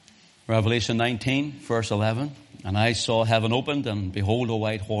Revelation 19, verse 11. And I saw heaven opened, and behold a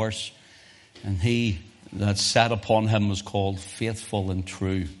white horse, and he that sat upon him was called Faithful and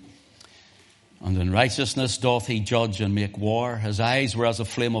True. And in righteousness doth he judge and make war. His eyes were as a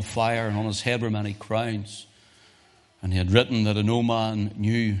flame of fire, and on his head were many crowns. And he had written that no man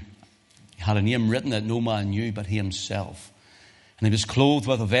knew, he had a name written that no man knew but he himself. And he was clothed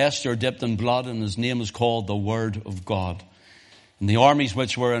with a vesture dipped in blood, and his name was called the Word of God. And the armies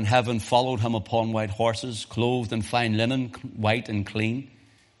which were in heaven followed him upon white horses, clothed in fine linen, white and clean.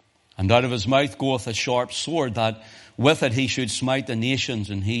 And out of his mouth goeth a sharp sword, that with it he should smite the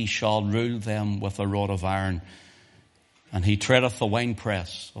nations, and he shall rule them with a rod of iron. And he treadeth the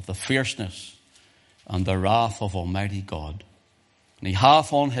winepress of the fierceness and the wrath of Almighty God. And he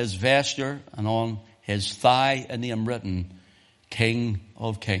hath on his vesture and on his thigh a name written, King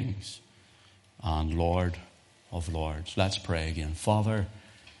of Kings and Lord of Lords. Let's pray again. Father,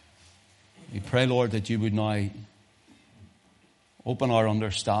 we pray, Lord, that you would now open our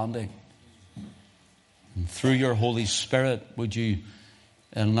understanding. And through your Holy Spirit, would you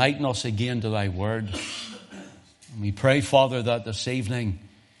enlighten us again to thy word. And we pray, Father, that this evening,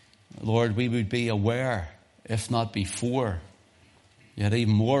 Lord, we would be aware, if not before, yet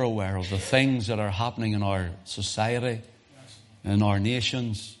even more aware of the things that are happening in our society, in our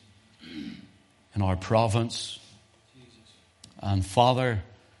nations, in our province. And Father,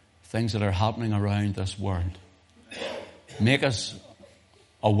 things that are happening around this world. Make us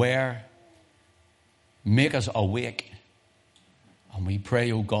aware. Make us awake. And we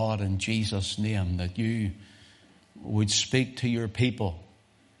pray, O God, in Jesus' name, that you would speak to your people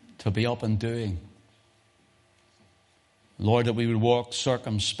to be up and doing. Lord, that we would walk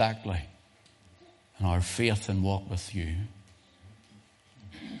circumspectly in our faith and walk with you.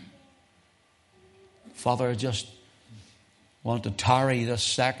 Father, I just want to tarry this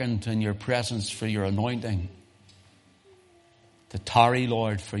second in your presence for your anointing. To tarry,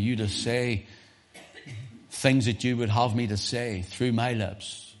 Lord, for you to say things that you would have me to say through my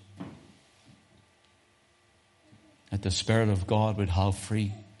lips. That the Spirit of God would have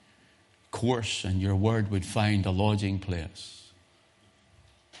free course and your word would find a lodging place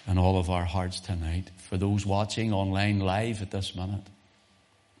in all of our hearts tonight. For those watching online live at this minute,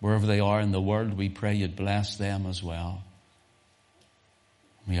 wherever they are in the world, we pray you'd bless them as well.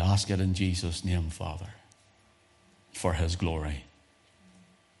 We ask it in Jesus' name, Father, for his glory.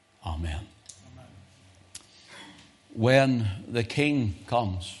 Amen. When the King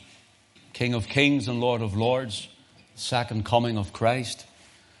comes, King of Kings and Lord of Lords, second coming of Christ,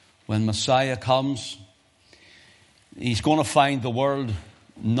 when Messiah comes, he's going to find the world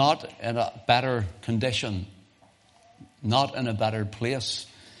not in a better condition, not in a better place,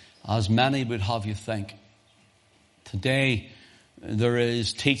 as many would have you think. Today, there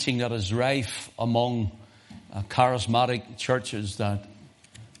is teaching that is rife among charismatic churches that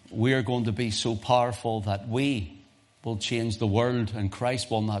we are going to be so powerful that we will change the world and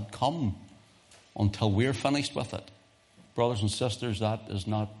Christ will not come until we're finished with it. Brothers and sisters, that is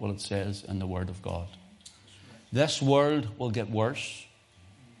not what it says in the Word of God. This world will get worse.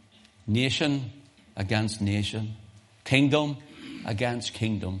 Nation against nation. Kingdom against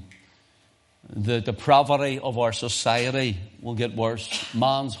kingdom. The depravity of our society will get worse.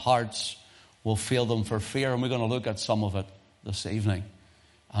 Man's hearts will fail them for fear. And we're going to look at some of it this evening.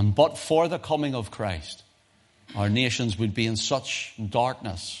 But for the coming of Christ, our nations would be in such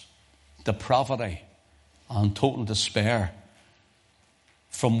darkness, depravity, and total despair.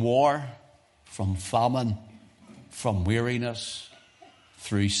 From war, from famine, from weariness,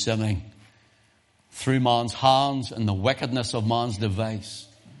 through sinning, through man's hands and the wickedness of man's device.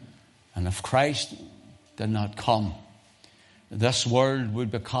 And if Christ did not come, this world would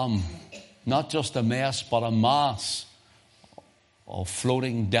become not just a mess, but a mass of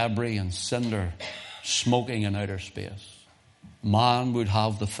floating debris and cinder smoking in outer space. Man would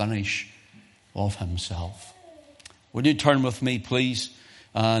have the finish of himself. Would you turn with me, please,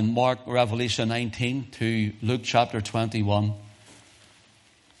 and mark Revelation 19 to Luke chapter 21.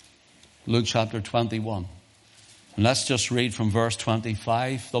 Luke chapter 21. And let's just read from verse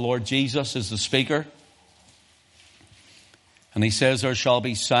 25. The Lord Jesus is the speaker. And he says, there shall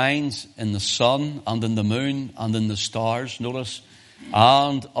be signs in the sun and in the moon and in the stars. Notice,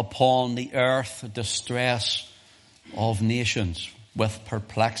 and upon the earth distress of nations with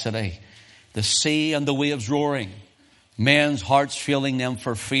perplexity. The sea and the waves roaring. Men's hearts failing them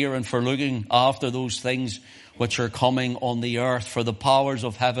for fear and for looking after those things which are coming on the earth. For the powers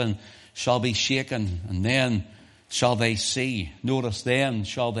of heaven shall be shaken, and then shall they see. Notice, then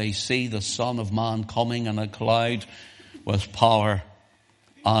shall they see the Son of Man coming in a cloud with power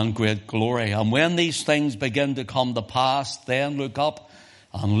and great glory. And when these things begin to come to pass, then look up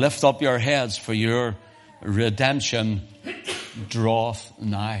and lift up your heads, for your redemption draweth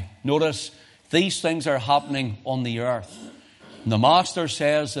nigh. Notice, these things are happening on the earth. And the Master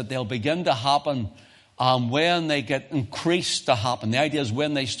says that they'll begin to happen when they get increased to happen. The idea is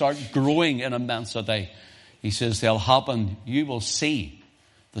when they start growing in immensity. He says they'll happen. You will see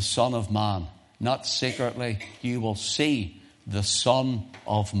the Son of Man. Not secretly. You will see the Son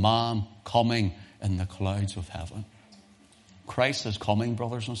of Man coming in the clouds of heaven. Christ is coming,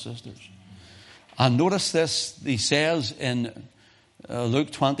 brothers and sisters. And notice this, he says in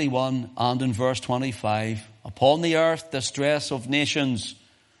Luke 21 and in verse 25, upon the earth distress of nations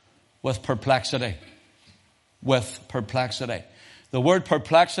with perplexity. With perplexity. The word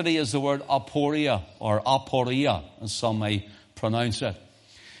perplexity is the word aporia, or aporia, as some may pronounce it.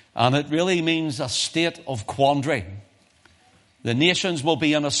 And it really means a state of quandary. The nations will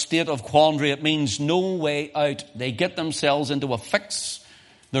be in a state of quandary. It means no way out. They get themselves into a fix.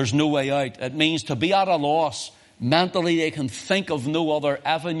 There's no way out. It means to be at a loss. Mentally, they can think of no other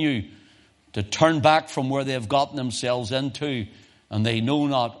avenue to turn back from where they've gotten themselves into, and they know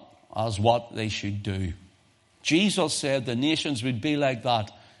not as what they should do. Jesus said the nations would be like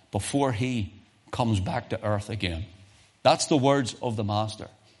that before he comes back to earth again. That's the words of the Master.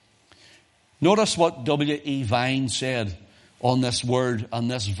 Notice what W.E. Vine said on this word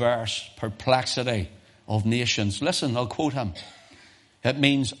and this verse, perplexity of nations. Listen, I'll quote him. It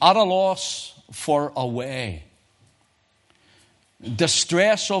means at a loss for a way.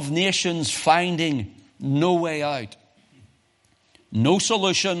 Distress of nations finding no way out. No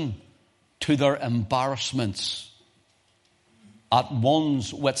solution to their embarrassments. At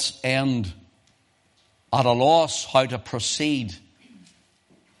one's wit's end. At a loss how to proceed.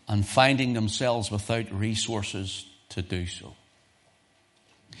 And finding themselves without resources to do so.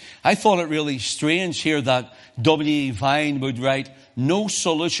 I thought it really strange here that W.E. Vine would write, no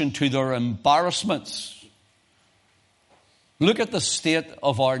solution to their embarrassments. Look at the state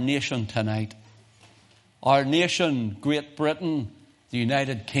of our nation tonight. Our nation, Great Britain, the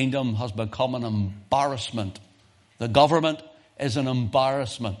United Kingdom, has become an embarrassment. The government is an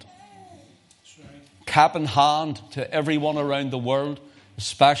embarrassment. Cap in hand to everyone around the world,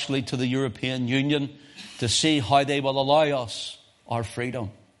 especially to the European Union, to see how they will allow us our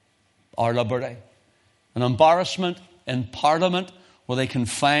freedom, our liberty. An embarrassment in Parliament where they can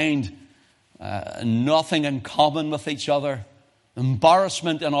find nothing in common with each other.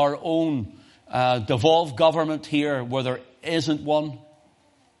 Embarrassment in our own devolved government here where there isn't one.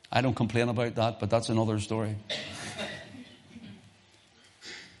 I don't complain about that, but that's another story.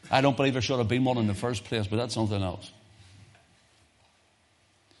 I don't believe there should have been one in the first place, but that's something else.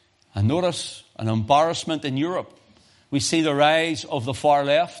 And notice an embarrassment in Europe. We see the rise of the far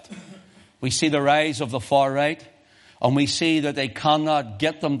left. We see the rise of the far right. And we see that they cannot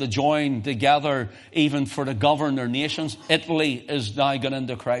get them to join together even for to govern their nations. Italy is now going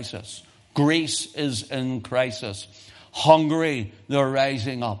into crisis. Greece is in crisis. Hungary, they're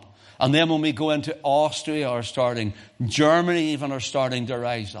rising up. And then when we go into Austria are starting. Germany even are starting to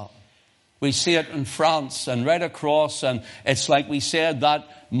rise up. We see it in France and right across. And it's like we said, that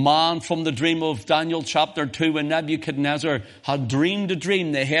man from the dream of Daniel chapter 2 when Nebuchadnezzar had dreamed a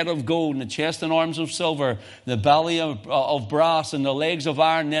dream, the head of gold and the chest and arms of silver, the belly of brass and the legs of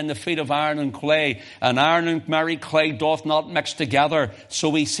iron, and then the feet of iron and clay. And iron and merry clay doth not mix together. So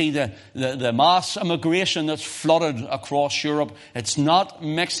we see the mass immigration that's flooded across Europe. It's not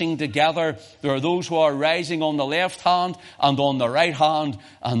mixing together. There are those who are rising on the left hand and on the right hand,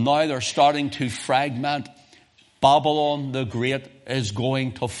 and now they're starting to fragment. Babylon the Great is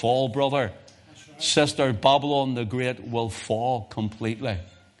going to fall, brother. Right. Sister, Babylon the Great will fall completely.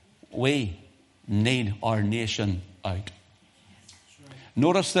 We need our nation out. Right.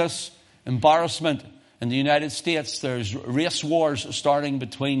 Notice this embarrassment in the United States. There's race wars starting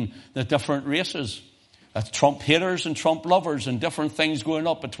between the different races. That's Trump haters and Trump lovers and different things going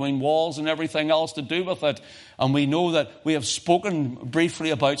up between walls and everything else to do with it. And we know that we have spoken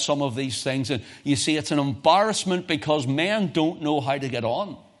briefly about some of these things. And you see, it's an embarrassment because men don't know how to get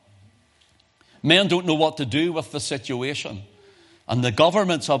on. Men don't know what to do with the situation. And the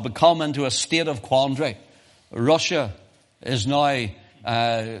governments have become into a state of quandary. Russia is now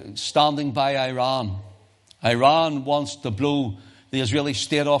standing by Iran. Iran wants to blow the Israeli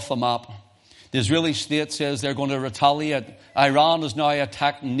state off the map. The Israeli state says they're going to retaliate. Iran is now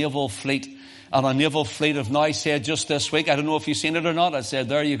attacking naval fleet. And a naval fleet have now said just this week, I don't know if you've seen it or not, I said,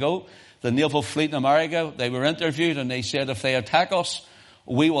 there you go. The naval fleet in America, they were interviewed and they said if they attack us,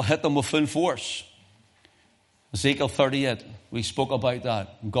 we will hit them with full force. Ezekiel 38, we spoke about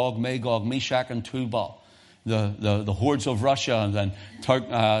that. Gog, Magog, Meshach, and Tubal. The hordes of Russia, and then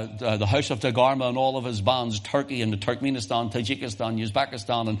the house of Togarmah and all of his bands, Turkey and the Turkmenistan, Tajikistan,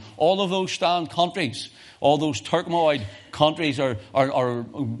 Uzbekistan, and all of those countries, all those Turkmoid countries are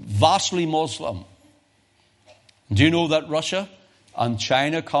vastly Muslim. Do you know that Russia and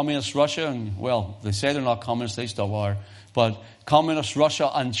China, communist Russia, and well, they say they're not communist, they still are, but communist Russia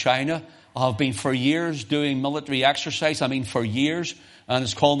and China have been for years doing military exercise, for years, and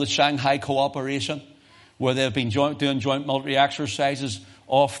it's called the Shanghai Cooperation, where they've been doing joint military exercises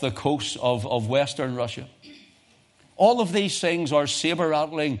off the coast of Western Russia. All of these things are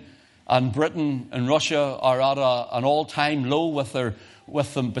saber-rattling, and Britain and Russia are at an all-time low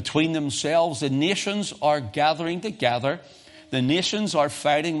with them between themselves. The nations are gathering together. The nations are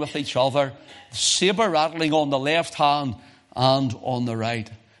fighting with each other, saber-rattling on the left hand and on the right.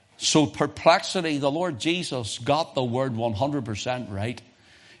 So perplexity, the Lord Jesus got the word 100% right.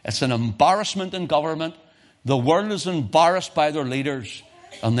 It's an embarrassment in government. The world is embarrassed by their leaders,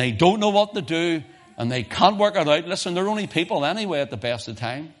 and they don't know what to do, and they can't work it out. Listen, they're only people anyway at the best of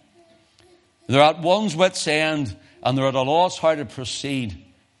time. They're at one's wit's end, and they're at a loss how to proceed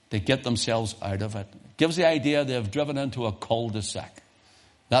to get themselves out of it. It gives the idea they've driven into a cul-de-sac.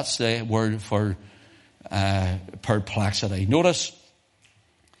 That's the word for perplexity. Notice,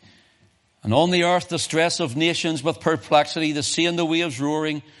 and on the earth the stress of nations with perplexity, the sea and the waves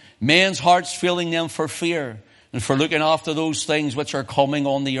roaring, men's hearts failing them for fear and for looking after those things which are coming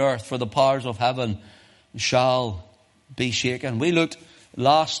on the earth, for the powers of heaven shall be shaken. We looked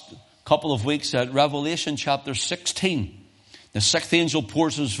last couple of weeks at Revelation chapter 16. The sixth angel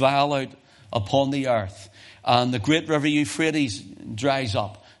pours his vial out upon the earth, and the great river Euphrates dries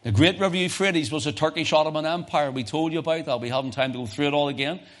up. The great river Euphrates was the Turkish Ottoman Empire. We told you about that. We haven't time to go through it all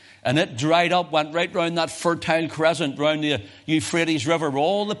again. And it dried up, went right round that fertile crescent, round the Euphrates River, where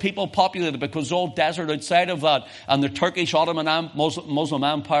all the people populated, because it was all desert outside of that. And the Turkish Ottoman Muslim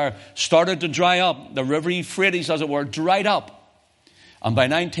Empire started to dry up. The river Euphrates, as it were, dried up. And by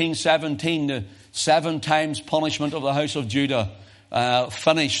 1917, the 7 times punishment of the house of Judah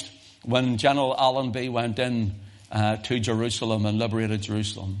finished when General Allenby went in to Jerusalem and liberated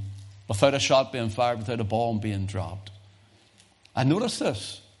Jerusalem. Without a shot being fired, without a bomb being dropped. And notice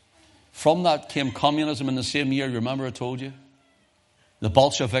this. From that came communism in the same year. Remember I told you? The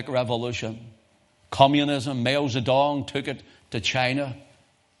Bolshevik Revolution. Communism. Mao Zedong took it to China.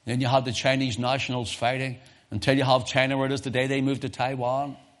 Then you had the Chinese nationals fighting. Until you have China where it is today, they moved to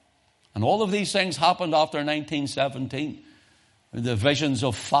Taiwan. And all of these things happened after 1917. The visions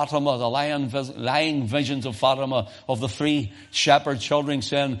of Fatima, the lying visions of Fatima, of the 3 shepherd children,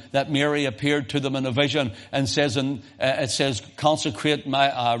 saying that Mary appeared to them in a vision and it says, consecrate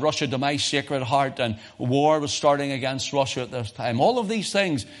Russia to my sacred heart. And war was starting against Russia at this time. All of these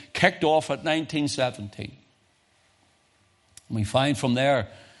things kicked off at 1917. We find from there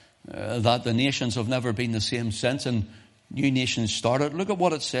that the nations have never been the same since, and new nations started. Look at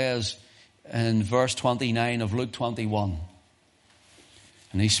what it says in verse 29 of Luke 21.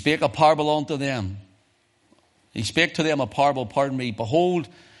 And he spake a parable unto them. He spake to them a parable, Behold,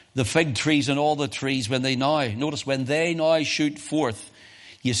 the fig trees and all the trees, when they now shoot forth.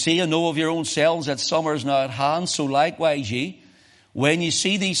 You see and know of your own selves that summer is now at hand, so likewise ye. When ye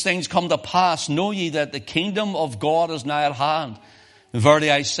see these things come to pass, know ye that the kingdom of God is nigh at hand.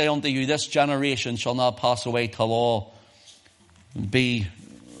 Verily I say unto you, this generation shall not pass away till all be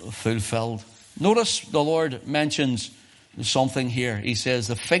fulfilled. Notice the Lord mentions something here. He says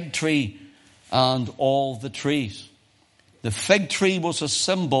the fig tree and all the trees. The fig tree was a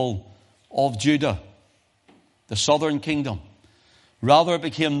symbol of Judah, the southern kingdom. Rather, it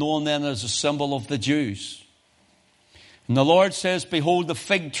became known then as a symbol of the Jews. And the Lord says, behold the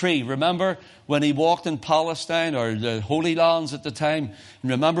fig tree. Remember when he walked in Palestine, or the Holy Lands at the time?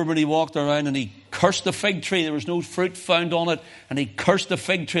 And remember when he walked around and he cursed the fig tree. There was no fruit found on it. And he cursed the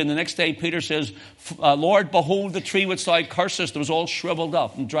fig tree. And the next day Peter says, Lord, behold the tree which thou cursest. It was all shriveled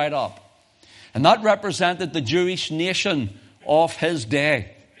up and dried up. And that represented the Jewish nation of his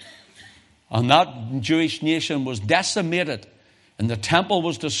day. And that Jewish nation was decimated. And the temple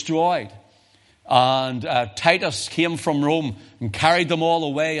was destroyed. And Titus came from Rome and carried them all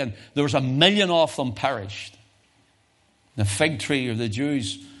away, and there was 1 million of them perished. The fig tree of the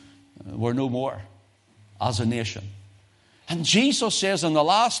Jews were no more as a nation. And Jesus says in the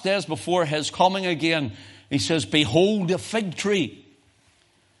last days before his coming again, he says, behold the fig tree.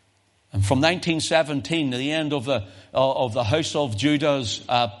 And from 1917, to the end of the house of Judah's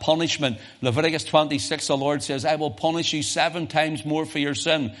punishment, Leviticus 26, the Lord says, I will punish you 7 times more for your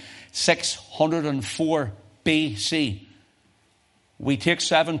sin. 604 BC. We take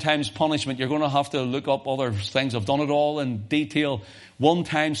 7 times punishment. You're going to have to look up other things. I've done it all in detail. 1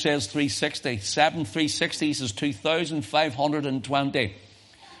 time says 360. 7 360s is 2,520.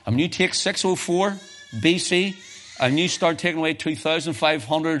 And when you take 604 BC and you start taking away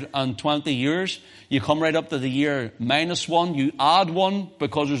 2,520 years, you come right up to the year -1. You add 1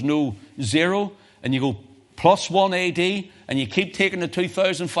 because there's no 0. And you go +1 AD. And you keep taking the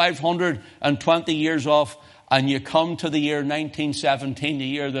 2,520 years off. And you come to the year 1917, the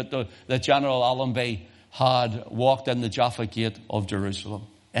year that General Allenby had walked in the Jaffa Gate of Jerusalem.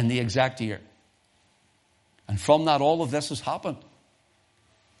 In the exact year. And from that, all of this has happened.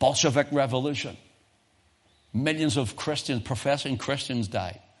 Bolshevik revolution. Millions of Christians, professing Christians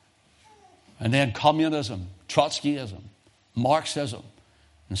died. And then communism, Trotskyism, Marxism.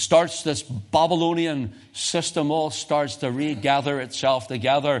 And starts this Babylonian system all starts to regather itself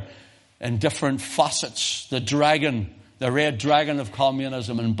together in different facets. The dragon, the red dragon of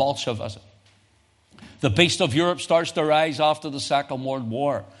communism and Bolshevism. The beast of Europe starts to rise after the Second World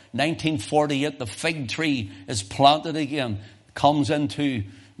War. 1948, the fig tree is planted again, comes into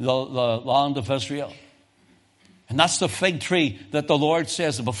the land of Israel. And that's the fig tree that the Lord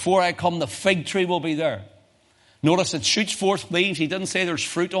says, before I come, the fig tree will be there. Notice it shoots forth leaves. He didn't say there's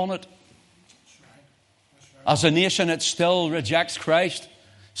fruit on it. As a nation, it still rejects Christ.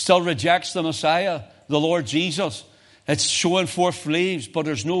 Still rejects the Messiah, the Lord Jesus. It's showing forth leaves, but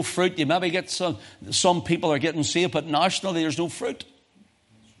there's no fruit. You maybe get some people are getting saved, but nationally there's no fruit.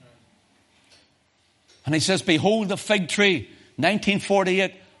 And he says, behold the fig tree,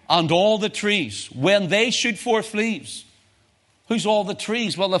 1948, and all the trees, when they shoot forth leaves. Who's all the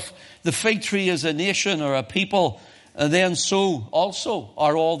trees? Well, if the fig tree is a nation or a people, then so also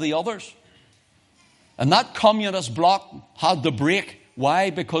are all the others. And that communist bloc had to break. Why?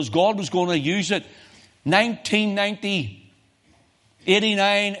 Because God was going to use it. 1990,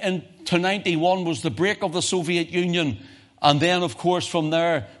 89 to 91 was the break of the Soviet Union. And then, of course, from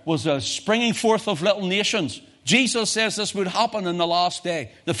there was a springing forth of little nations. Jesus says this would happen in the last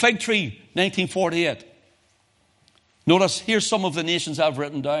day. The fig tree, 1948. Notice, here's some of the nations I've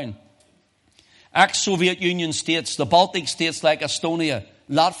written down. Ex-Soviet Union states, the Baltic states like Estonia,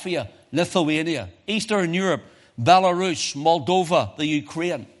 Latvia, Lithuania, Eastern Europe, Belarus, Moldova, the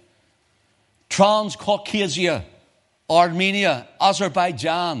Ukraine, Transcaucasia, Armenia,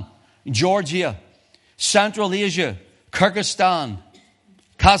 Azerbaijan, Georgia, Central Asia, Kyrgyzstan,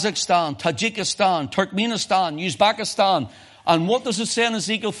 Kazakhstan, Tajikistan, Turkmenistan, Uzbekistan. And what does it say in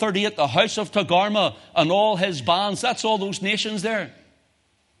Ezekiel 38? The house of Togarmah and all his bands. That's all those nations there.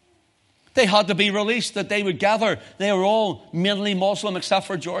 They had to be released, that they would gather. They were all mainly Muslim except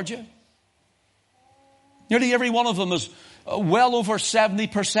for Georgia. Nearly every one of them is well over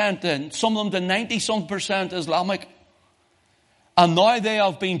 70%, and some of them to 90-some% Islamic. And now they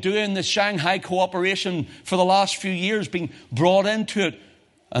have been doing the Shanghai Cooperation for the last few years, being brought into it.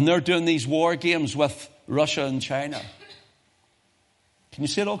 And they're doing these war games with Russia and China. Can you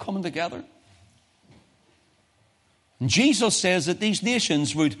see it all coming together? And Jesus says that these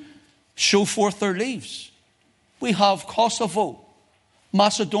nations would show forth their leaves. We have Kosovo,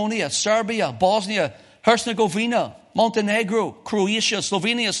 Macedonia, Serbia, Bosnia, Herzegovina, Montenegro, Croatia,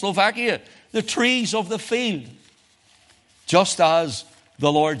 Slovenia, Slovakia, the trees of the field. Just as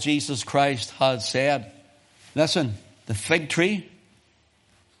the Lord Jesus Christ had said. Listen, the fig tree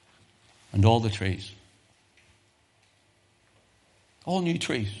and all the trees. All new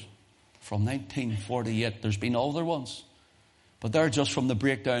trees from 1948. There's been older ones, but they're just from the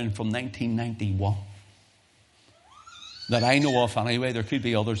breakdown from 1991. That I know of anyway. There could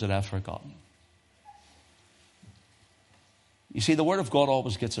be others that I've forgotten. You see, the Word of God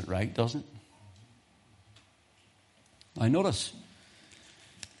always gets it right, doesn't it? Now notice,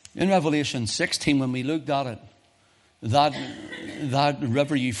 in Revelation 16, when we looked at it, that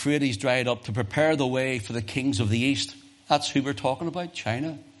river Euphrates dried up to prepare the way for the kings of the east. That's who we're talking about.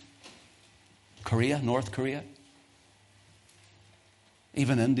 China, Korea, North Korea.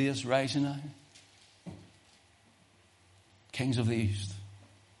 Even India's rising now. Kings of the east.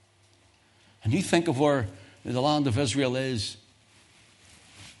 And you think of where the land of Israel is.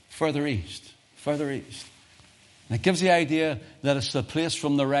 Further east. Further east. And it gives the idea that it's the place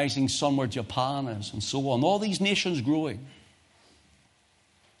from the rising sun where Japan is and so on. All these nations growing.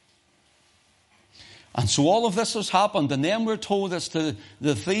 And so all of this has happened. And then we're told it's the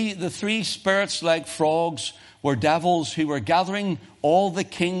three spirits like frogs were devils who were gathering all the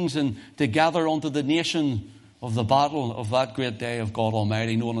kings and to gather unto the nation of the battle of that great day of God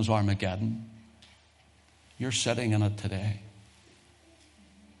Almighty known as Armageddon. You're sitting in it today.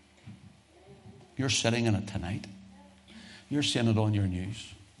 You're sitting in it tonight. You're seeing it on your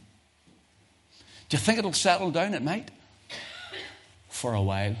news. Do you think it'll settle down? It might. For a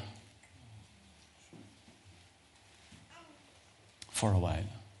while. For a while.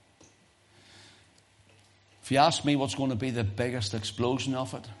 If you ask me what's going to be the biggest explosion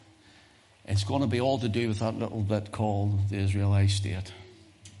of it, it's going to be all to do with that little bit called the Israeli state.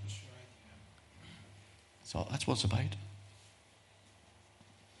 So that's what it's about.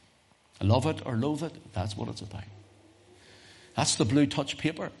 Love it or loathe it, that's what it's about. That's the blue touch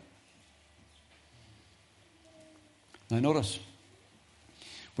paper. Now notice,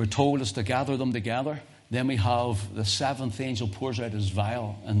 we're told us to gather them together. Then we have the seventh angel pours out his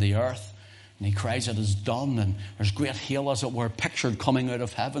vial in the earth. And he cries, it is done. And there's great hail, as it were, pictured coming out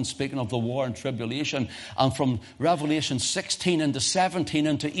of heaven, speaking of the war and tribulation. And from Revelation 16 into 17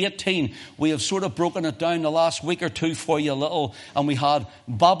 into 18, we have sort of broken it down the last week or two for you a little. And we had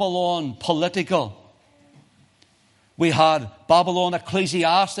Babylon political. We had Babylon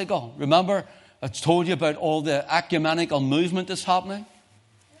ecclesiastical. Remember, I told you about all the ecumenical movement that's happening.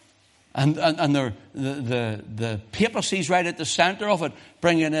 And the papacy's right at the center of it,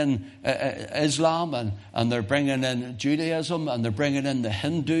 bringing in Islam, and they're bringing in Judaism, and they're bringing in the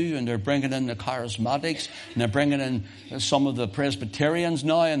Hindu, and they're bringing in the charismatics, and they're bringing in some of the Presbyterians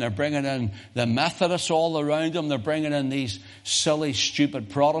now, and they're bringing in the Methodists all around them. They're bringing in these silly, stupid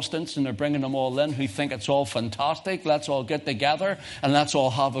Protestants, and they're bringing them all in who think it's all fantastic. Let's all get together, and let's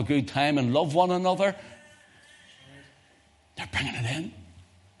all have a good time and love one another. They're bringing it in.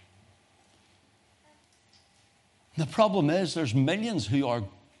 The problem is there's millions who are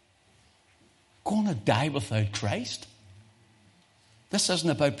going to die without Christ. This isn't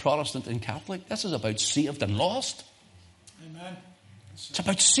about Protestant and Catholic. This is about saved and lost. Amen. It's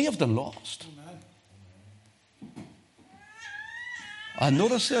about saved and lost. Amen. And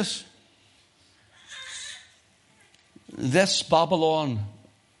notice this. This Babylon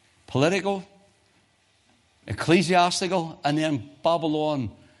political, ecclesiastical, and then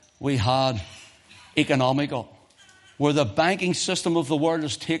Babylon we had economical, where the banking system of the world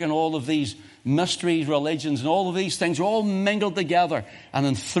has taken all of these mystery religions and all of these things are all mingled together. And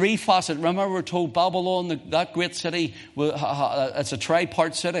in three facets, remember we're told Babylon, that great city, it's a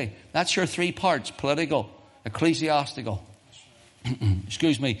tripart city. That's your three parts: political, ecclesiastical,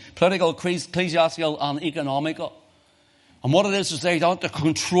 political, ecclesiastical, and economical. And what it is they want to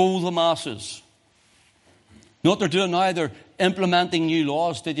control the masses. You know what they're doing now? They're implementing new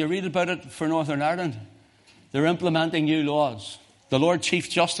laws. Did you read about it for Northern Ireland? They're implementing new laws. The Lord Chief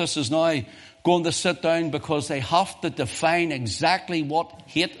Justice is now going to sit down because they have to define exactly what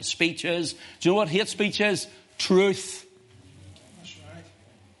hate speech is. Do you know what hate speech is? Truth. That's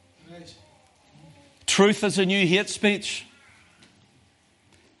right. Right. Truth is a new hate speech.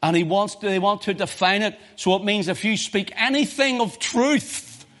 And they want to define it. So it means if you speak anything of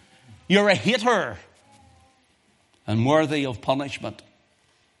truth, you're a hater and worthy of punishment.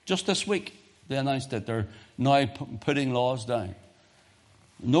 Just this week, they announced that they're now putting laws down.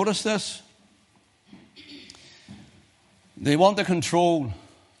 Notice this. They want to control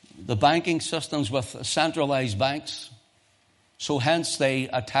the banking systems with centralized banks. So hence they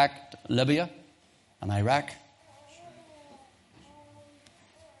attacked Libya and Iraq.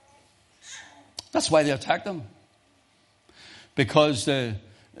 That's why they attacked them. Because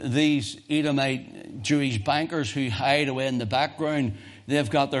these Edomite Jewish bankers who hide away in the background, they've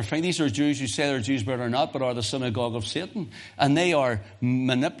got their thing. These are Jews who say they're Jews but are not, but are the synagogue of Satan. And they are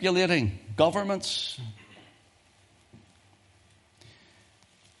manipulating governments.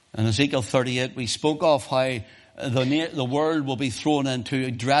 In Ezekiel 38, we spoke of how the world will be thrown into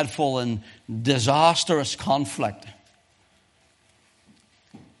a dreadful and disastrous conflict.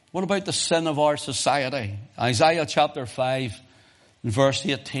 What about the sin of our society? Isaiah chapter 5 and verse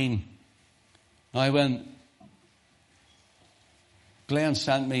 18. Now when Glenn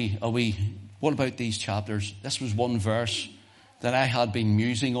sent me what about these chapters? This was one verse that I had been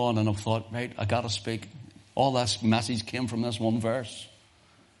musing on, and I thought, right, I got to speak. All this message came from this one verse.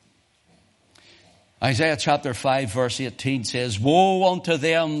 Isaiah chapter 5 verse 18 says, woe unto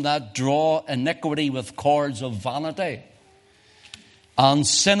them that draw iniquity with cords of vanity, and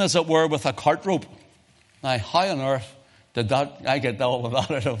sin as it were with a cart rope. Now how on earth did I get all of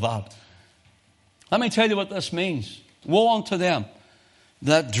that out of that? Let me tell you what this means. Woe unto them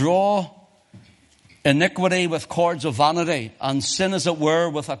that draw iniquity with cords of vanity, and sin as it were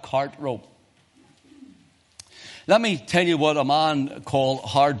with a cart rope. Let me tell you what a man called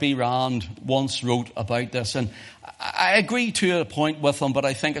Howard B. Rand once wrote about this. And I agree to a point with him, but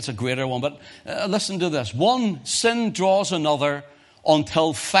I think it's a greater one. But listen to this. One sin draws another.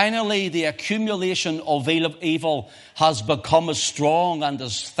 until finally the accumulation of evil has become as strong and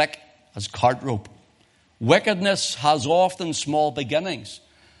as thick as cart rope. Wickedness has often small beginnings,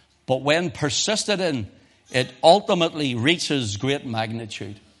 but when persisted in, it ultimately reaches great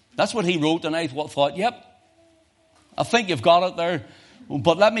magnitude. That's what he wrote, and I thought, yep, I think you've got it there.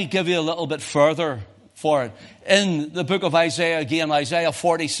 But let me give you a little bit further for it. In the book of Isaiah again, Isaiah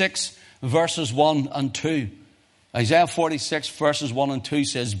 46, verses 1 and 2. Isaiah 46, verses 1 and 2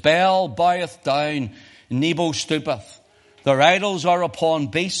 says, Baal boweth down, Nebo stoopeth. Their idols are upon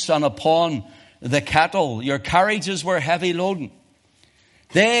beasts and upon the cattle. Your carriages were heavy loading.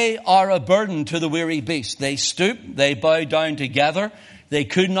 They are a burden to the weary beast. They stoop, they bow down together. They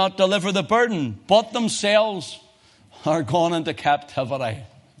could not deliver the burden, but themselves are gone into captivity.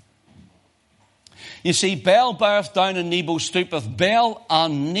 You see, Baal boweth down and Nebo stoopeth. Baal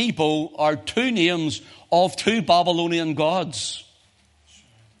and Nebo are two names of two Babylonian gods.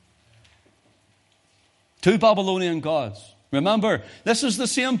 Two Babylonian gods. Remember, this is the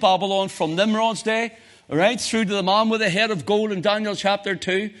same Babylon from Nimrod's day, right through to the man with the head of gold in Daniel chapter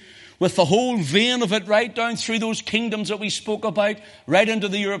 2, with the whole vein of it right down through those kingdoms that we spoke about, right into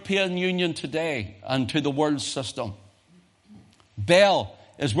the European Union today and to the world system. Baal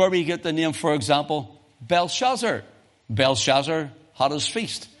is where we get the name, for example, Belshazzar. Belshazzar had his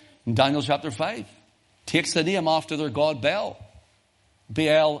feast in Daniel chapter 5. Takes the name after their god Baal.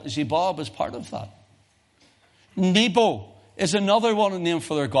 Beelzebub is part of that. Nebo is another one, a name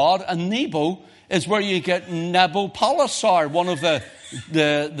for their god, and Nebo is where you get Nabopolassar, one of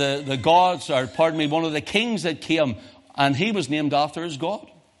the gods, or pardon me, one of the kings that came, and he was named after his god.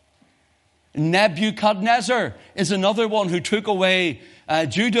 Nebuchadnezzar is another one who took away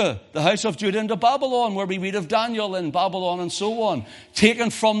Judah, the house of Judah, into Babylon, where we read of Daniel in Babylon and so on, taken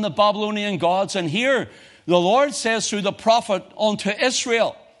from the Babylonian gods. And here the Lord says through the prophet unto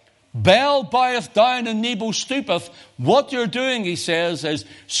Israel, Baal boweth down and Nebo stoopeth. What you're doing, he says, is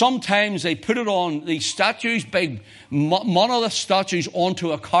sometimes they put it on these statues, big monolith statues,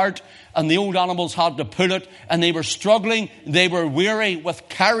 onto a cart, and the old animals had to pull it, and they were struggling, they were weary with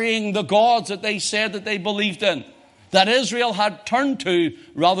carrying the gods that they said that they believed in, that Israel had turned to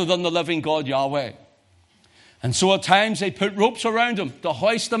rather than the living God Yahweh. And so at times they put ropes around them to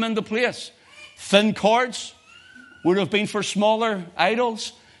hoist them into place. Thin cords would have been for smaller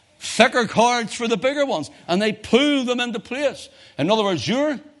idols, thicker cords for the bigger ones, and they pull them into place. In other words,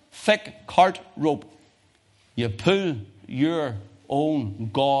 your thick cart rope, you pull your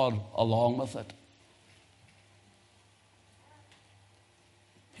own God along with it.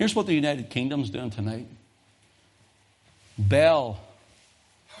 Here's what the United Kingdom's doing tonight. Baal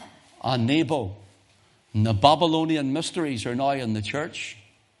and Nebo and the Babylonian mysteries are now in the church.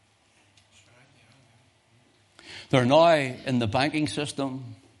 They're now in the banking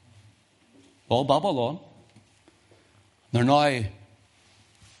system. All Babylon. They're now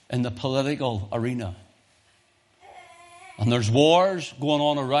in the political arena. And there's wars going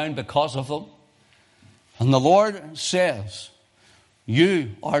on around because of them. And the Lord says,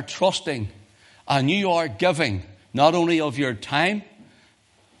 you are trusting and you are giving not only of your time,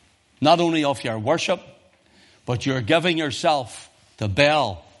 not only of your worship, but you're giving yourself to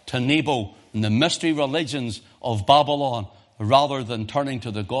Baal, to Nebo, and the mystery religions of Babylon, rather than turning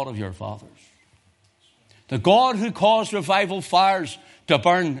to the God of your fathers. The God who caused revival fires to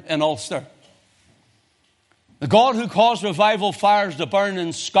burn in Ulster. The God who caused revival fires to burn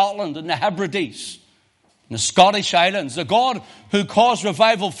in Scotland, in the Hebrides, in the Scottish Islands. The God who caused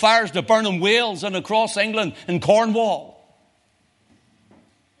revival fires to burn in Wales and across England, in Cornwall.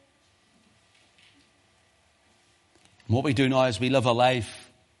 And what we do now is we live a life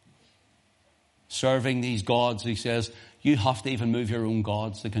serving these gods. He says, you have to even move your own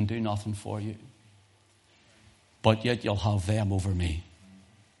gods. They can do nothing for you. But yet you'll have them over me.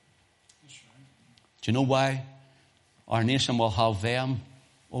 Do you know why our nation will have them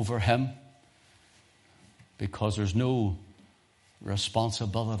over him? Because there's no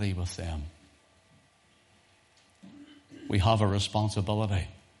responsibility with them. We have a responsibility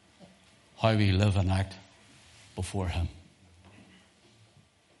how we live and act before him.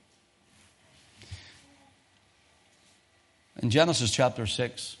 In Genesis chapter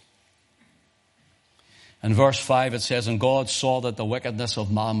 6, in verse 5 it says, and God saw that the wickedness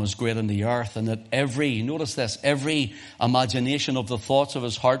of man was great in the earth, and that every, notice this, every imagination of the thoughts of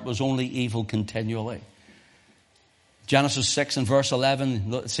his heart was only evil continually. Genesis 6 and verse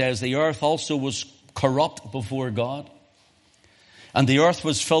 11 says, the earth also was corrupt before God, and the earth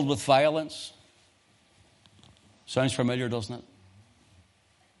was filled with violence. Sounds familiar, doesn't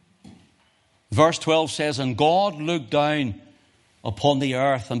it? Verse 12 says, and God looked down upon the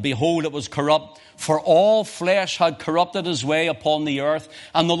earth, and behold, it was corrupt, for all flesh had corrupted his way upon the earth.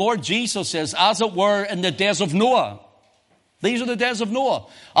 And the Lord Jesus says, as it were in the days of Noah. These are the days of Noah.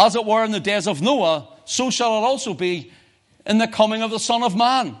 As it were in the days of Noah, so shall it also be in the coming of the Son of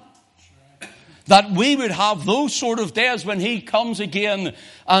Man. That we would have those sort of days when he comes again.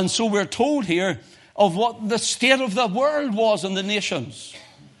 And so we're told here of what the state of the world was in the nations.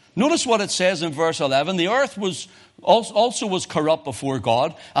 Notice what it says in verse 11. The earth was also corrupt before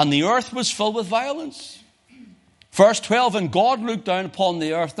God, and the earth was filled with violence. Verse 12, and God looked down upon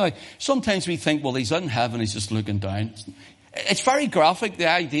the earth. Now, sometimes we think, well, he's in heaven, he's just looking down. It's very graphic, the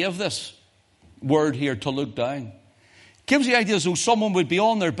idea of this word here, to look down. Gives the idea as though someone would be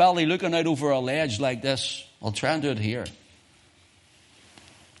on their belly looking out over a ledge like this. I'll try and do it here.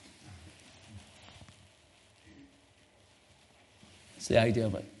 It's the idea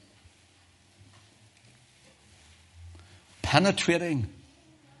of it. Penetrating,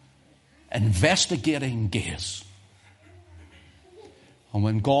 investigating gaze. And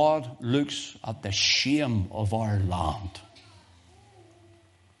when God looks at the shame of our land,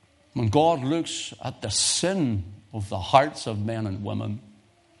 when God looks at the sin of the hearts of men and women,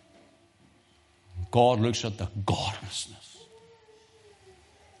 God looks at the godlessness.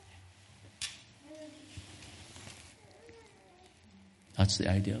 That's the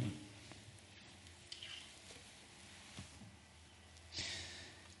idea of it.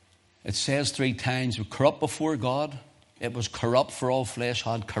 It says 3 times, we're corrupt before God. It was corrupt, for all flesh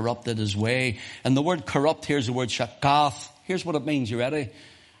had corrupted his way. And the word corrupt here is the word shakath. Here's what it means. You ready?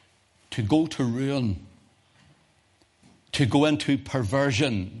 To go to ruin. To go into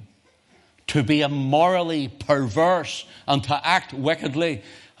perversion. To be immorally perverse and to act wickedly.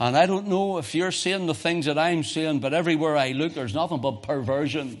 And I don't know if you're seeing the things that I'm seeing, but everywhere I look, there's nothing but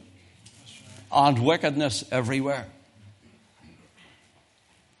perversion and wickedness everywhere.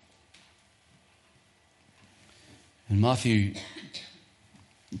 In Matthew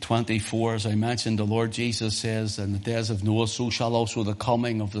 24, as I mentioned, the Lord Jesus says, in the days of Noah, so shall also the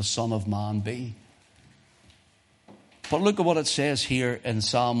coming of the Son of Man be. But look at what it says here in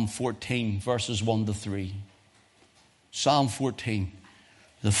Psalm 14, verses 1 to 3. Psalm 14.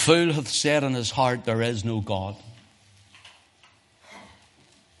 The fool hath said in his heart, there is no God.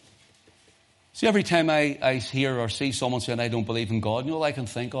 See, every time I hear or see someone saying, I don't believe in God, you know what I can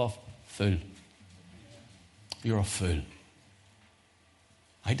think of? Fool. You're a fool.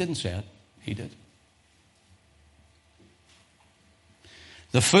 I didn't say it. He did.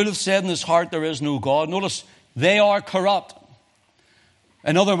 The fool hath said in his heart, there is no God. Notice, they are corrupt.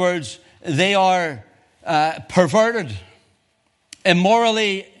 In other words, they are perverted,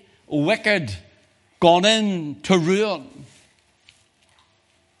 immorally wicked, gone into ruin.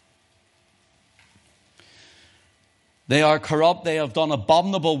 They are corrupt, they have done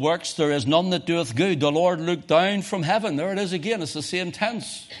abominable works, there is none that doeth good. The Lord looked down from heaven. There it is again, it's the same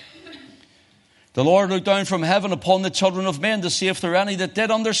tense. The Lord looked down from heaven upon the children of men to see if there are any that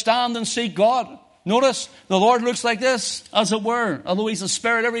did understand and seek God. Notice, the Lord looks like this, as it were. Although he's a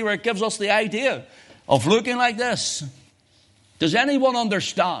spirit everywhere, it gives us the idea of looking like this. Does anyone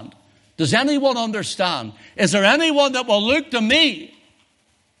understand? Does anyone understand? Is there anyone that will look to me?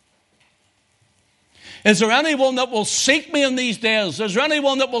 Is there anyone that will seek me in these days? Is there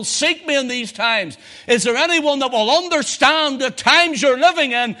anyone that will seek me in these times? Is there anyone that will understand the times you're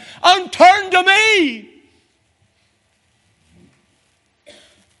living in and turn to me?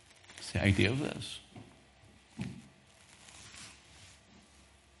 It's the idea of this.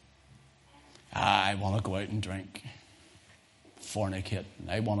 I want to go out and drink, fornicate.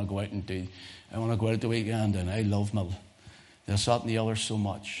 I want to go out at the weekend, and I love my this, that, and the other so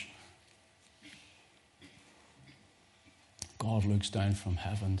much. God looks down from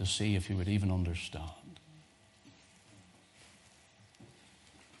heaven to see if you would even understand.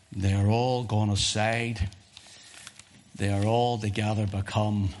 They are all gone aside. They are all together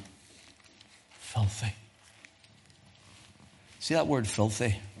become filthy. See that word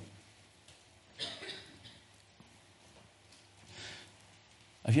filthy?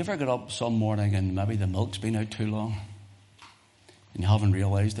 Have you ever got up some morning and maybe the milk's been out too long and you haven't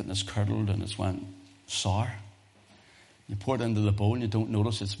realised it and it's curdled and it's went sour? You pour it into the bowl and you don't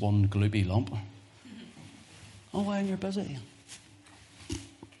notice it's one gloopy lump. Oh, why, and you're busy.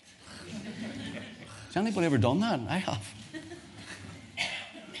 Has anybody ever done that? I have.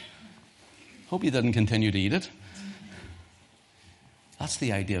 Hope you didn't continue to eat it. That's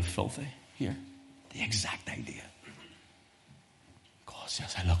the idea of filthy here. The exact idea. God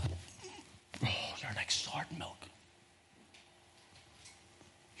says, I look at, oh, you're like soured milk.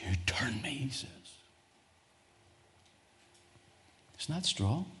 You turn me, he says. Isn't that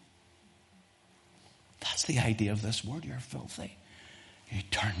strong? That's the idea of this word. You're filthy. You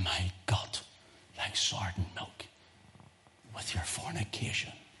turn my gut like sodden milk with your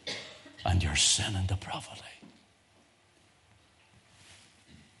fornication and your sin and depravity.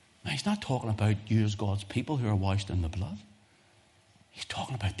 Now, he's not talking about you as God's people who are washed in the blood. He's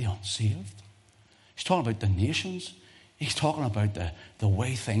talking about the unsaved. He's talking about the nations. He's talking about the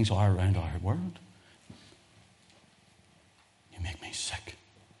way things are around our world. You make me sick.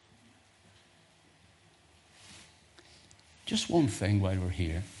 Just one thing while we're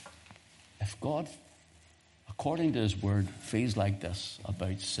here. If God, according to his word, feels like this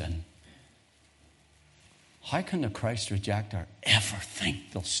about sin, how can the Christ rejecter ever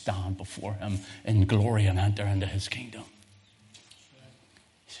think they'll stand before him in glory and enter into his kingdom?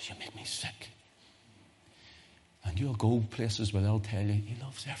 He says, you make me sick. And you'll go places where they'll tell you he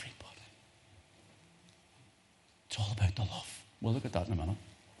loves everybody. It's all about the love. We'll look at that in a minute.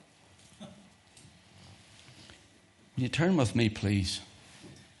 Will you turn with me, please,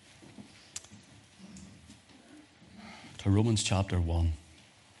 to Romans chapter 1.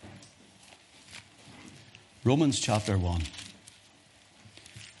 Romans chapter 1.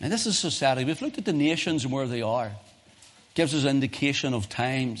 Now, this is society. We've looked at the nations and where they are. Gives us an indication of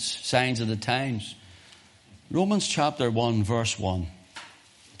times, signs of the times. Romans chapter 1, verse 1.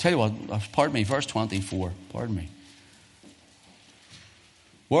 Tell you what, pardon me, verse 24. Pardon me.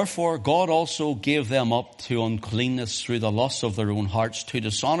 Wherefore God also gave them up to uncleanness through the lusts of their own hearts, to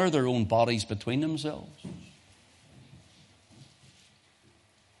dishonor their own bodies between themselves.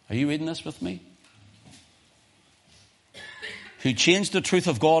 Are you reading this with me? Who changed the truth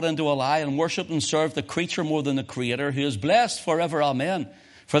of God into a lie and worshipped and served the creature more than the Creator, who is blessed forever. Amen.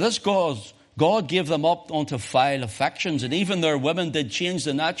 For this cause God gave them up unto vile affections, and even their women did change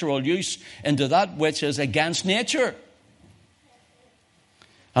the natural use into that which is against nature.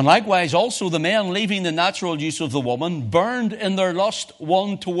 And likewise also the men, leaving the natural use of the woman, burned in their lust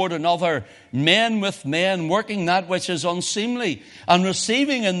one toward another, men with men, working that which is unseemly, and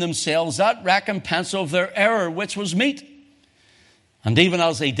receiving in themselves that recompense of their error which was meet. And even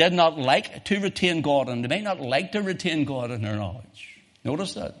as they did not like to retain God, and they may not like to retain God in their knowledge.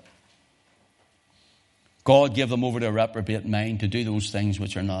 Notice that. God gave them over to a reprobate mind to do those things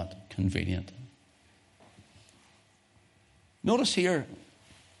which are not convenient. Notice here,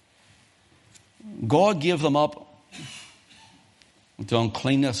 God gave them up to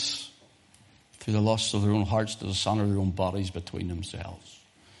uncleanness through the lusts of their own hearts, to dishonor their own bodies between themselves.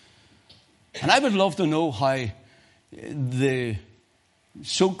 And I would love to know how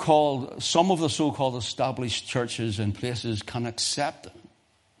some of the so-called established churches and places can accept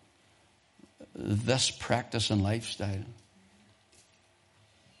this practice and lifestyle,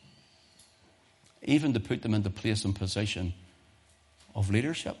 even to put them into place and position of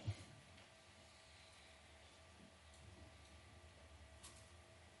leadership.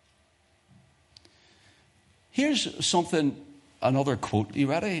 Here's something, another quote. Are you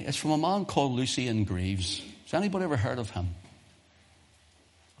ready? It's from a man called Lucian Greaves. Has anybody ever heard of him?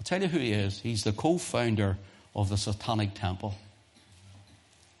 I'll tell you who he is. He's the co-founder of the Satanic Temple.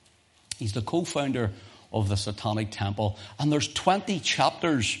 He's the co-founder of the Satanic Temple. And there's 20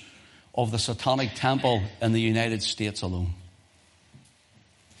 chapters of the Satanic Temple in the United States alone.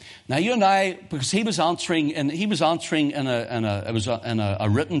 Now you and I, because he was answering in a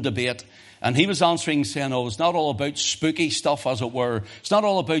written debate, and he was answering saying, oh, it's not all about spooky stuff, as it were. It's not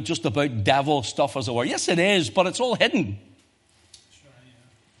all about just about devil stuff, as it were. Yes, it is, but it's all hidden.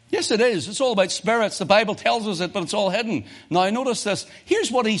 Yes, it is. It's all about spirits. The Bible tells us it, but it's all hidden. Now, notice this.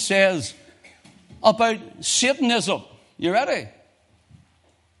 Here's what he says about Satanism. You ready?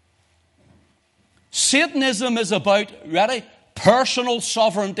 Satanism is about, ready? Personal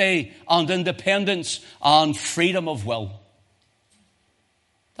sovereignty and independence and freedom of will.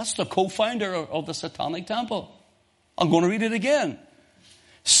 That's the co-founder of the Satanic Temple. I'm going to read it again.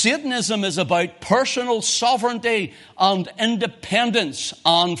 Satanism is about personal sovereignty and independence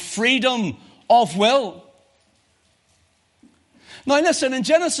and freedom of will. Now listen, in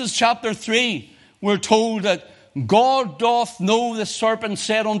Genesis chapter 3, we're told that God doth know, the serpent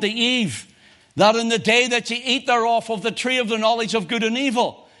said unto Eve, that in the day that ye eat thereof of the tree of the knowledge of good and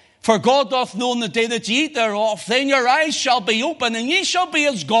evil, for God doth know in the day that ye eat thereof, then your eyes shall be open, and ye shall be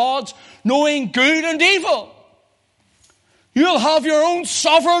as gods, knowing good and evil. You'll have your own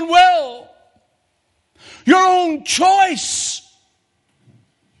sovereign will, your own choice.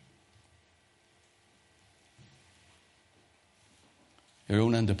 Your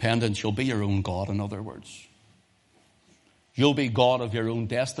own independence. You'll be your own God, in other words. You'll be God of your own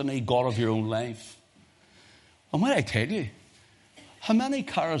destiny, God of your own life. And when I tell you, How many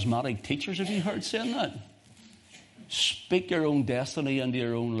charismatic teachers have you heard saying that? Speak your own destiny into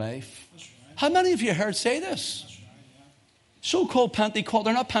your own life. How many of you heard say this? So-called Pentecostals,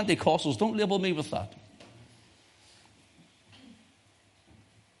 they're not Pentecostals. Don't label me with that.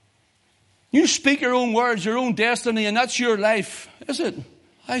 You speak your own words, your own destiny, and that's your life, is it?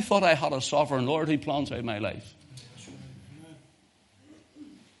 I thought I had a sovereign Lord who plans out my life.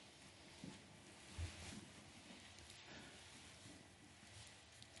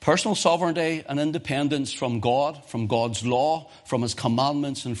 Personal sovereignty and independence from God, from God's law, from His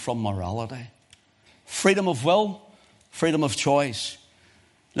commandments, and from morality. Freedom of will, freedom of choice.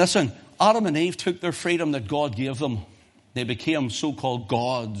 Listen, Adam and Eve took their freedom that God gave them. They became so-called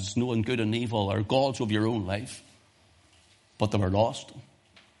gods, knowing good and evil, or gods of your own life. But they were lost.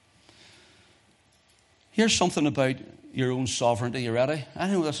 Here's something about your own sovereignty. You ready? I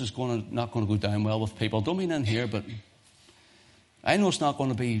know this is not going to go down well with people. Don't mean in here, but I know it's not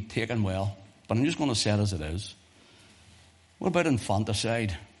going to be taken well. But I'm just going to say it as it is. What about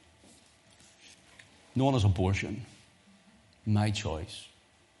infanticide? Known as abortion. My choice.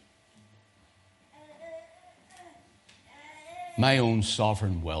 My own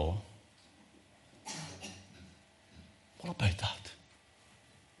sovereign will. What about that?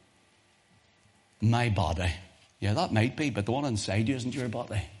 My body. Yeah, that might be, but the one inside you isn't your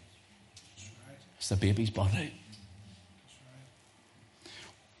body. That's right. It's the baby's body. That's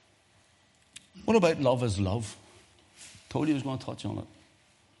right. What about love is love? Told you I was going to touch on it.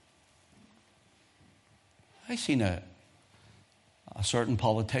 I seen a certain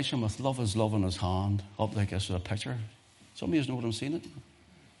politician with love is love in his hand, up like this with a picture. Some of you know what I'm seeing it.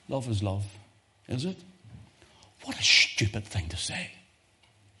 Love is love. Is it? What a stupid thing to say.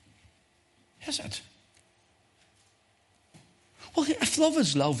 Is it? Well, if love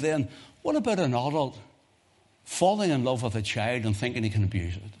is love, then what about an adult falling in love with a child and thinking he can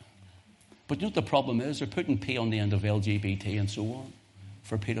abuse it? But you know what the problem is? They're putting P on the end of LGBT and so on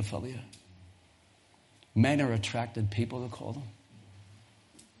for paedophilia. Men are attracted people, they call them.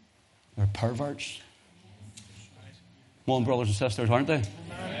 They're perverts. Come on, brothers and sisters, aren't they?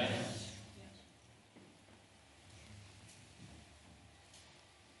 Amen.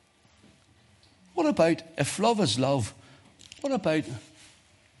 What about, if love is love, what about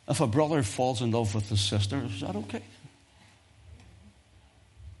if a brother falls in love with his sister? Is that okay?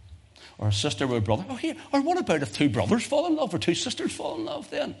 Or a sister with a brother? Oh, here. Or what about if two brothers fall in love or two sisters fall in love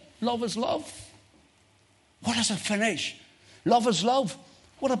then? Love is love. What does it finish? Love is love.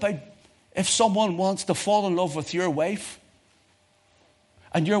 What about if someone wants to fall in love with your wife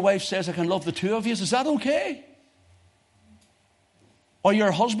and your wife says, I can love the two of you? Is that okay? Or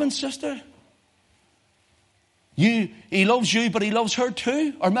your husband's sister? He loves you, but he loves her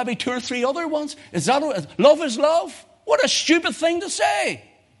too. Or maybe two or three other ones. Is that love is love? What a stupid thing to say.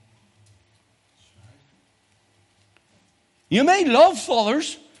 You may love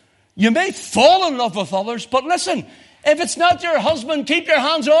others. You may fall in love with others. But listen, if it's not your husband, keep your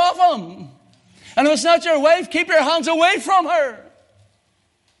hands off him. And if it's not your wife, keep your hands away from her.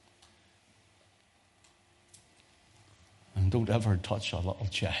 And don't ever touch a little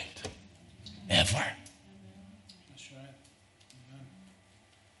child. Ever. That's right.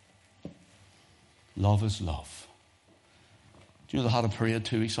 Amen. Love is love. Do you know they had a parade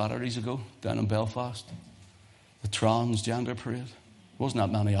 2 Saturdays ago down in Belfast? The transgender parade. Wasn't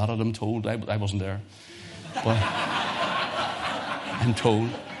that many at it, I'm told. I wasn't there. But I'm told.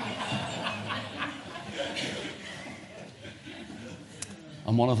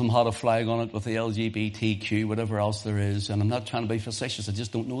 And one of them had a flag on it with the LGBTQ, whatever else there is. And I'm not trying to be facetious, I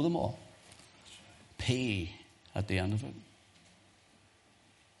just don't know them all. P at the end of it.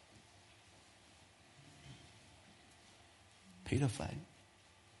 Pedophile.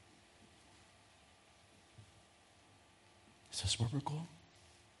 Is this where we're going?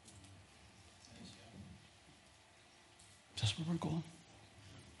 Is this where we're going?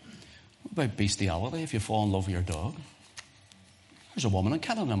 What about bestiality if you fall in love with your dog? There's a woman in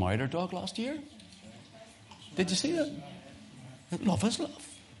Canada married her dog last year. Did you see that? Love is love.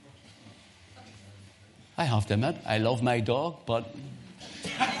 I have to admit, I love my dog, but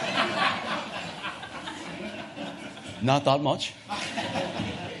not that much.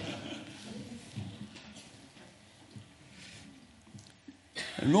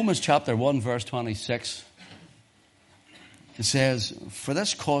 In Romans chapter 1, verse 26, it says, for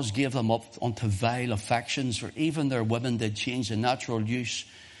this cause gave them up unto vile affections, for even their women did change the natural use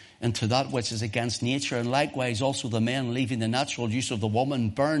into that which is against nature. And likewise also the men, leaving the natural use of the woman,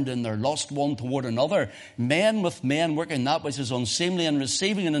 burned in their lust one toward another. Men with men working that which is unseemly, and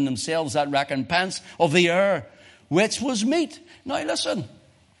receiving in themselves that recompense of the error which was meat. Now listen,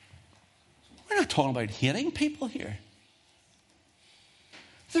 we're not talking about hating people here.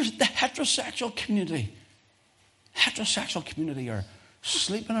 There's the heterosexual community. Heterosexual community are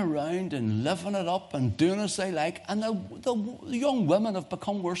sleeping around and living it up and doing as they like. And the young women have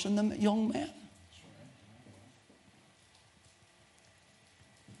become worse than the young men.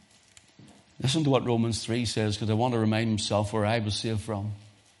 Listen to what Romans 3 says, because I want to remind himself where I was saved from.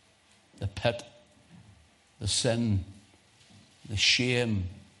 The pit, the sin, the shame,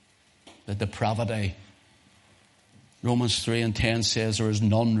 the depravity. Romans 3:10 says, there is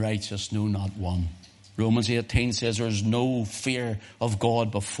none righteous, no, not one. Romans 18 says there is no fear of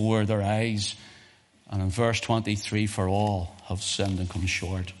God before their eyes. And in verse 23, for all have sinned and come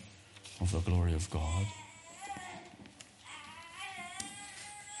short of the glory of God.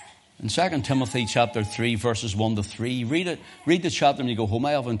 In 2 Timothy chapter 3, verses 1 to 3, read the chapter when you go home.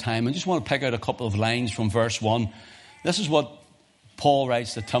 I haven't time. I just want to pick out a couple of lines from verse 1. This is what Paul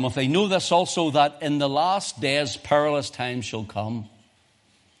writes to Timothy. Know this also, that in the last days perilous times shall come.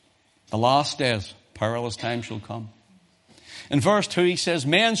 The last days, perilous times shall come. In verse 2 he says,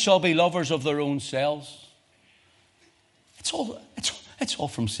 men shall be lovers of their own selves. It's all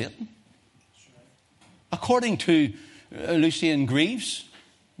from Satan. According to Lucien Greaves,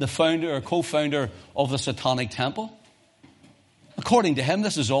 the founder or co-founder of the Satanic Temple, according to him,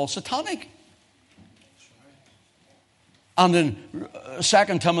 this is all satanic. And in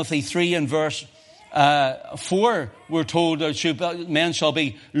 2 Timothy 3 and verse 4, we're told that men shall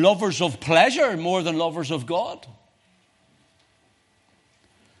be lovers of pleasure more than lovers of God.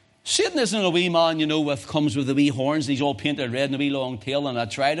 Satan isn't a wee man, comes with the wee horns, he's all painted red and a wee long tail and a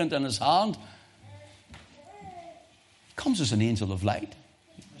trident in his hand. He comes as an angel of light.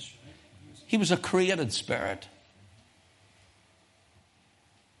 He was a created spirit.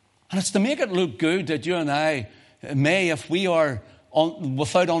 And it's to make it look good that you and I may, if we are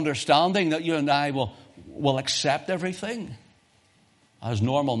without understanding, that you and I will accept everything as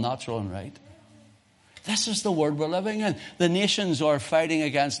normal, natural, and right. This is the world we're living in. The nations are fighting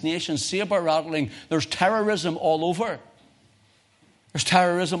against nations, saber rattling. There's terrorism all over. There's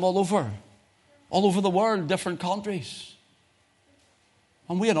terrorism all over the world, different countries.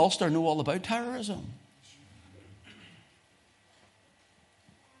 And we in Ulster know all about terrorism.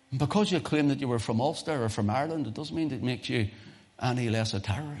 And because you claim that you were from Ulster or from Ireland, it doesn't mean it makes you any less a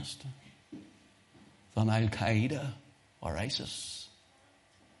terrorist than Al-Qaeda or ISIS.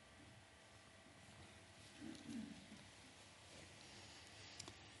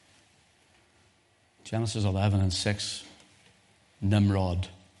 Genesis 11 and 6, Nimrod.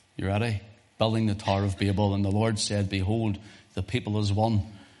 You ready? Building the Tower of Babel. And the Lord said, behold, the people is one,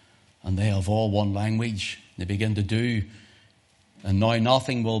 and they have all one language. They begin to do, and now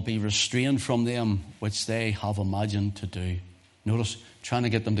nothing will be restrained from them which they have imagined to do. Notice, trying to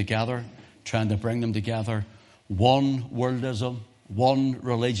get them together, trying to bring them together. One worldism, one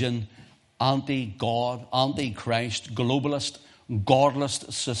religion, anti-God, anti-Christ, globalist, godless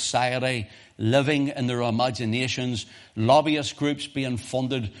society, living in their imaginations, lobbyist groups being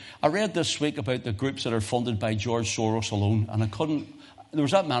funded. I read this week about the groups that are funded by George Soros alone, and there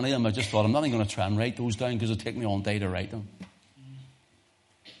was that many of them, I just thought, I'm not even going to try and write those down because it'll take me all day to write them.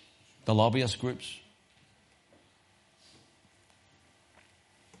 The lobbyist groups.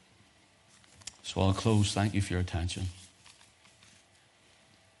 So I'll close. Thank you for your attention.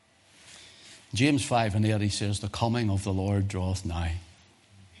 James 5 and 8, he says, the coming of the Lord draweth nigh.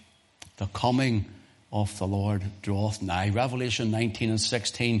 The coming of the Lord draweth nigh. Revelation 19 and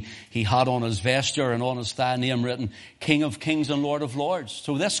 16, he had on his vesture and on his thigh name written, King of Kings and Lord of Lords.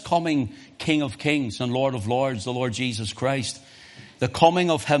 So this coming King of Kings and Lord of Lords, the Lord Jesus Christ, the coming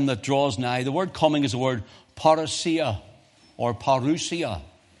of him that draws nigh. The word coming is the word parousia or parousia.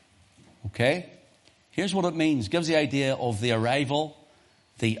 Okay? Here's what it means. It gives the idea of the arrival,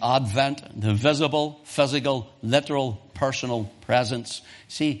 the advent, the visible, physical, literal, personal presence.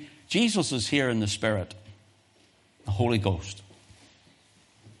 See, Jesus is here in the Spirit, the Holy Ghost.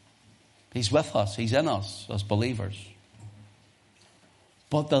 He's with us. He's in us as believers.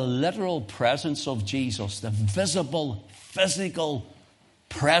 But the literal presence of Jesus, the visible, physical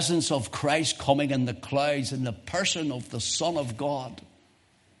presence of Christ coming in the clouds in the person of the Son of God.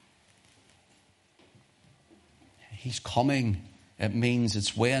 He's coming. It means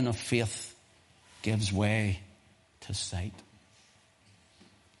it's when a faith gives way to sight.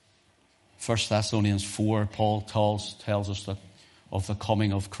 1 Thessalonians 4, Paul tells us that of the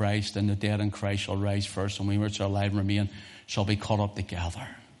coming of Christ, and the dead in Christ shall rise first, and we which are alive and remain shall be caught up together.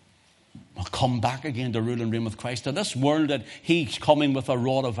 We'll come back again to rule and reign with Christ. To this world that he's coming with a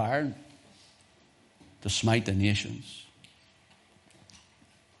rod of iron. to smite the nations.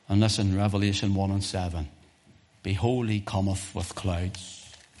 And listen, Revelation 1:7. Behold, he cometh with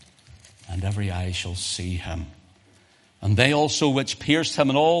clouds, and every eye shall see him. And they also which pierced him,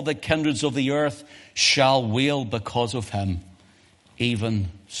 and all the kindreds of the earth shall wail because of him. Even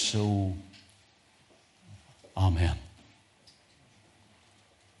so. Amen.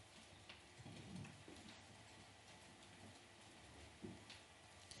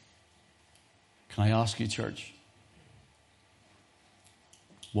 Can I ask you, church,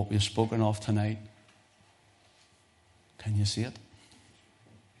 what we have spoken of tonight? Can you see it?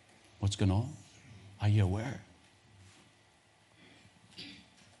 What's going on? Are you aware?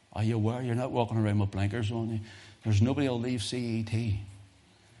 Are you aware? You're not walking around with blinkers on you. There's nobody will leave CET and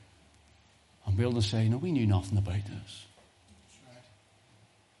be able to say, no, we knew nothing about this. That's right.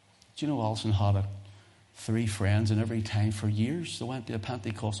 Do you know Alison had 3 friends, and every time for years they went to a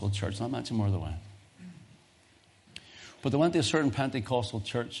Pentecostal church. Not mention where they went. But they went to a certain Pentecostal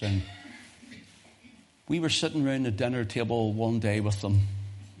church, and we were sitting around the dinner table one day with them.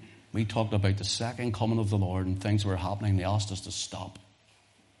 We talked about the second coming of the Lord and things were happening. They asked us to stop.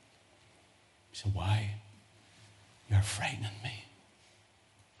 He said, why? You're frightening me.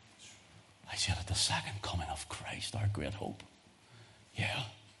 I said, at the second coming of Christ, our great hope. Yeah,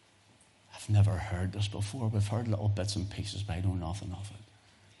 I've never heard this before. We've heard little bits and pieces, but I know nothing of it.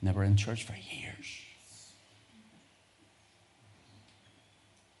 Never in church for years.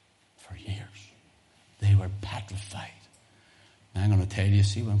 For years. They were petrified. Now I'm going to tell you,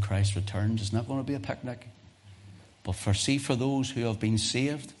 see, when Christ returns, it's not going to be a picnic. But for those who have been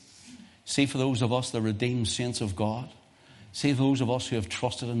saved, see for those of us, the redeemed saints of God, see those of us who have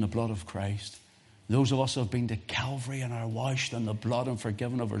trusted in the blood of Christ, those of us who have been to Calvary and are washed in the blood and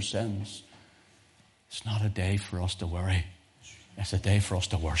forgiven of our sins, it's not a day for us to worry. It's a day for us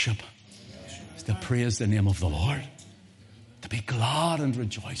to worship. It's to praise the name of the Lord. To be glad and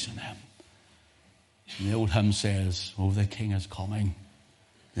rejoice in him. And the old hymn says, oh, the King is coming.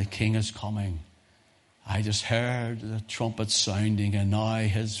 The King is coming. I just heard the trumpet sounding, and now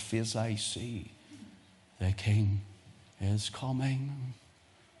his face I see. The King is coming.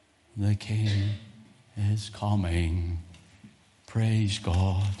 The King is coming. Praise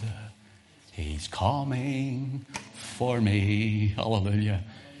God. He's coming for me. Hallelujah.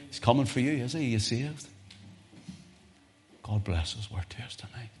 He's coming for you, is he? You saved? God bless his word to us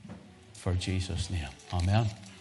tonight. For Jesus' name. Amen.